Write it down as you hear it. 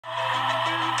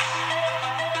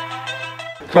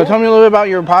So tell me a little bit about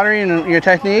your pottery and your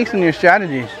techniques and your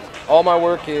strategies. All my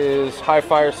work is high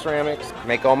fire ceramics.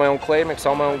 Make all my own clay, mix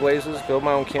all my own glazes, build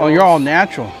my own kilns. Oh, you're all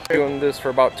natural. Doing this for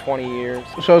about 20 years.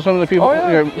 So some of the people,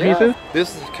 your pieces?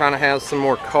 This kind of has some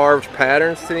more carved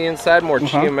patterns to the inside, more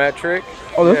geometric.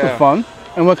 Oh, this is fun.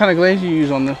 And what kind of glaze do you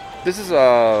use on this? This is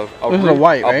a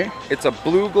white, right? It's a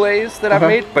blue glaze that I've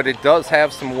made, but it does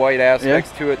have some white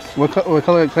aspects to it. What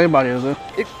color clay body is it?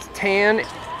 It's tan.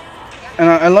 And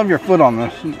I love your foot on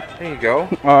this. There you go.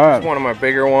 All right. It's one of my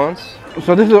bigger ones.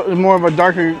 So this is more of a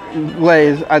darker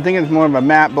glaze. I think it's more of a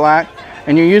matte black.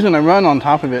 And you're using a run on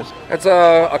top of it. It's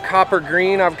a copper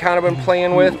green I've kind of been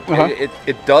playing with.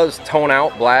 It does tone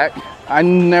out black. I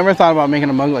never thought about making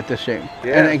a mug like this shape.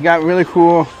 Yeah. And it got really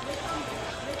cool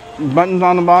buttons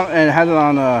on the bottom, and it has it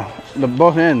on the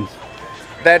both ends.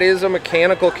 That is a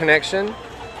mechanical connection.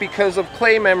 Because of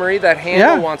clay memory, that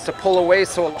handle wants to pull away,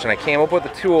 so I came up with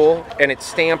a tool and it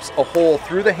stamps a hole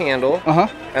through the handle.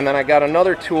 And then I got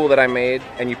another tool that I made,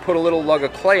 and you put a little lug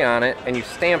of clay on it and you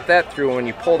stamp that through, and when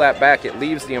you pull that back it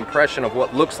leaves the impression of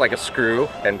what looks like a screw.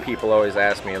 And people always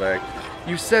ask me, like,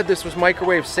 you said this was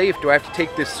microwave safe, do I have to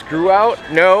take this screw out?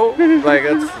 No, like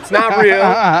it's not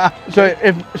real. So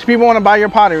if people want to buy your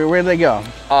pottery, where do they go?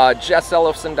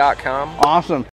 JessElofson.com. Awesome.